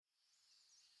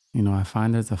I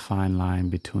find there's a fine line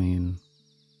between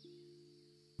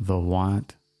the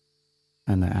want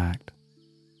and the act.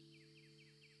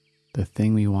 The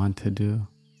thing we want to do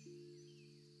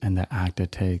and the act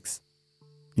it takes.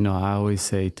 I always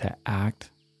say to act,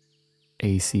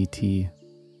 A-C-T,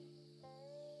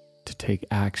 to take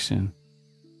action.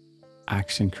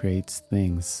 Action creates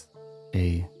things,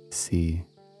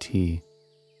 A-C-T.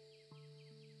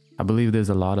 I believe there's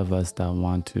a lot of us that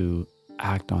want to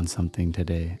act on something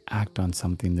today, act on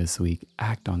something this week,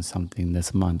 act on something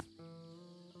this month.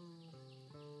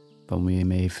 But we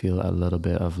may feel a little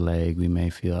bit of lag, we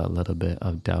may feel a little bit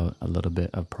of doubt, a little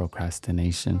bit of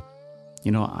procrastination.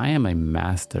 I am a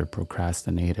master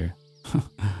procrastinator.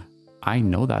 I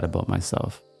know that about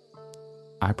myself.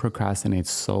 I procrastinate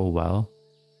so well.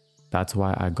 That's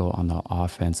why I go on the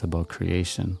offense about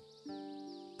creation.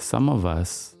 Some of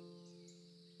us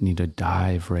need to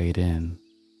dive right in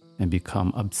and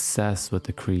become obsessed with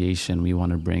the creation we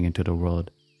want to bring into the world.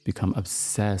 Become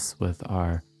obsessed with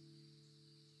our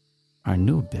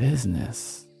new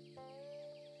business.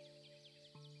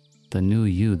 The new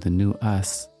you, the new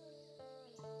us.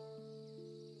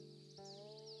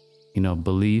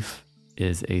 Belief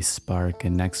is a spark,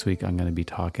 and next week I'm going to be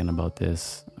talking about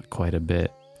this quite a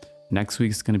bit. Next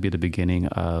week's going to be the beginning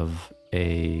of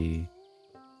a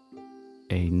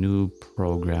new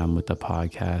program with the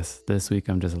podcast. This week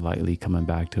I'm just lightly coming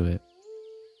back to it.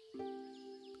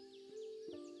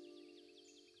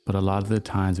 But a lot of the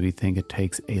times we think it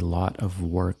takes a lot of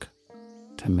work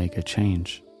to make a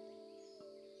change.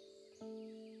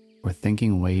 We're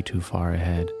thinking way too far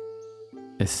ahead.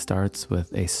 It starts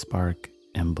with a spark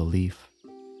in belief,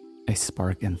 a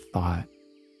spark in thought,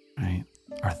 right?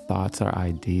 Our thoughts are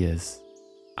ideas.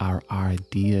 Our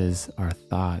ideas are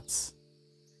thoughts.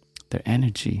 They're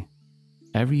energy.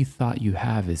 Every thought you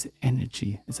have is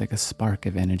energy. It's like a spark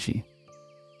of energy.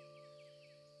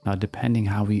 Now, depending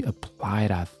how we apply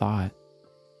that thought,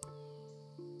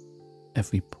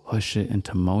 if we push it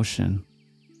into motion,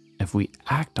 if we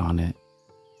act on it,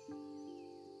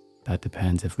 that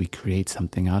depends if we create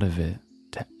something out of it.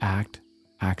 To act,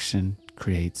 action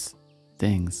creates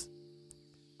things.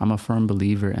 I'm a firm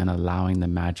believer in allowing the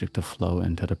magic to flow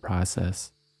into the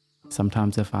process.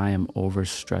 Sometimes if I am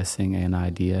overstressing an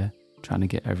idea, trying to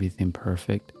get everything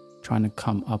perfect, trying to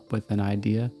come up with an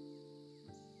idea,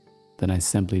 then I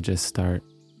simply just start.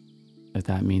 If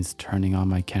that means turning on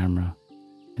my camera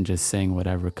and just saying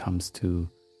whatever comes to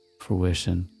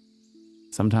fruition.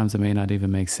 Sometimes it may not even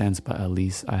make sense, but at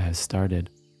least I have started.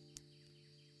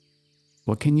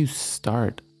 What can you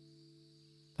start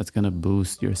that's going to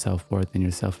boost your self-worth and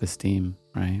your self-esteem,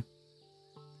 right?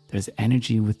 There's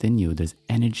energy within you. There's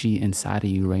energy inside of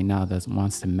you right now that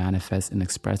wants to manifest and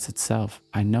express itself.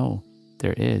 I know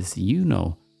there is. You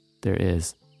know there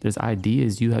is. There's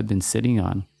ideas you have been sitting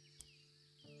on.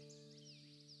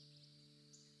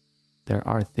 There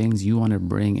are things you want to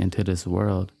bring into this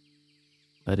world.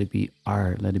 Let it be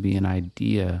art. Let it be an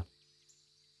idea.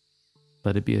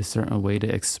 Let it be a certain way to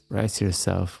express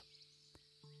yourself.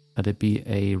 Let it be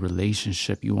a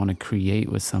relationship you want to create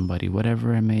with somebody,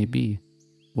 whatever it may be.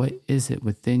 What is it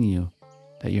within you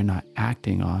that you're not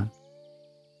acting on?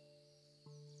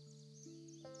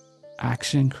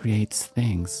 Action creates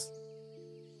things.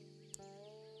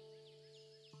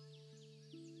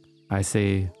 I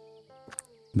say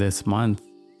this month,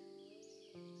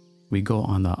 we go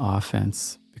on the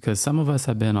offense because some of us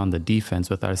have been on the defense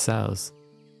with ourselves.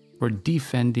 We're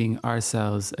defending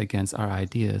ourselves against our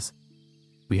ideas.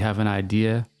 We have an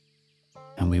idea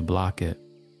and we block it.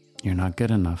 You're not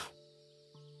good enough.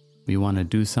 We want to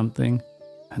do something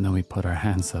and then we put our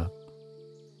hands up.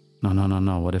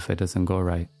 No. What if it doesn't go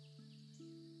right?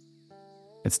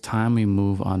 It's time we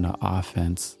move on the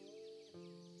offense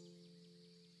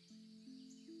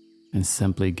and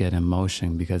simply get in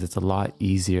motion, because it's a lot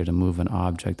easier to move an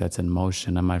object that's in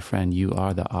motion. And my friend, you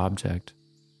are the object.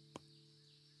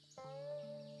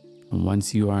 And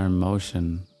once you are in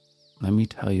motion, let me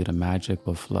tell you, the magic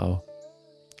will flow.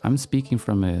 I'm speaking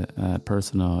from a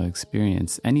personal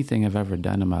experience. Anything I've ever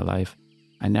done in my life,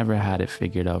 I never had it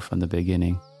figured out from the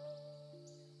beginning.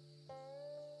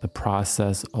 The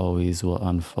process always will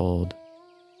unfold.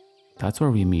 That's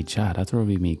where we meet Jah. That's where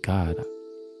we meet God.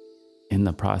 In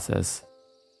the process,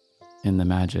 in the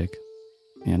magic.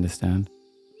 You understand?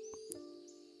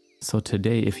 So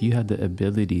today, if you had the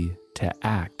ability to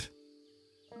act,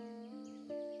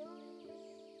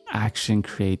 action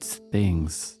creates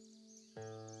things.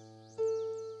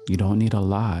 You don't need a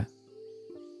lot.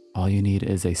 All you need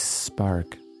is a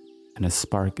spark. And a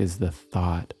spark is the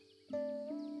thought.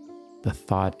 The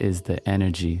thought is the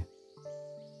energy.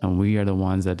 And we are the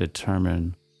ones that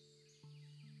determine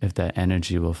if that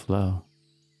energy will flow.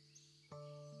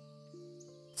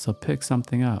 So pick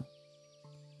something up.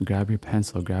 Grab your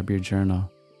pencil, grab your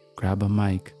journal, grab a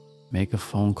mic, make a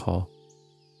phone call.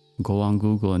 Go on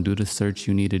Google and do the search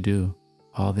you need to do.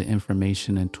 All the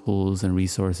information and tools and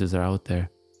resources are out there.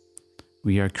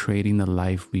 We are creating the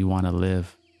life we want to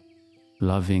live,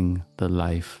 loving the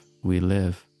life we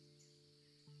live.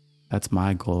 That's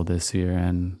my goal this year,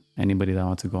 and anybody that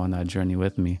wants to go on that journey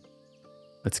with me,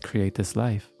 let's create this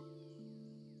life.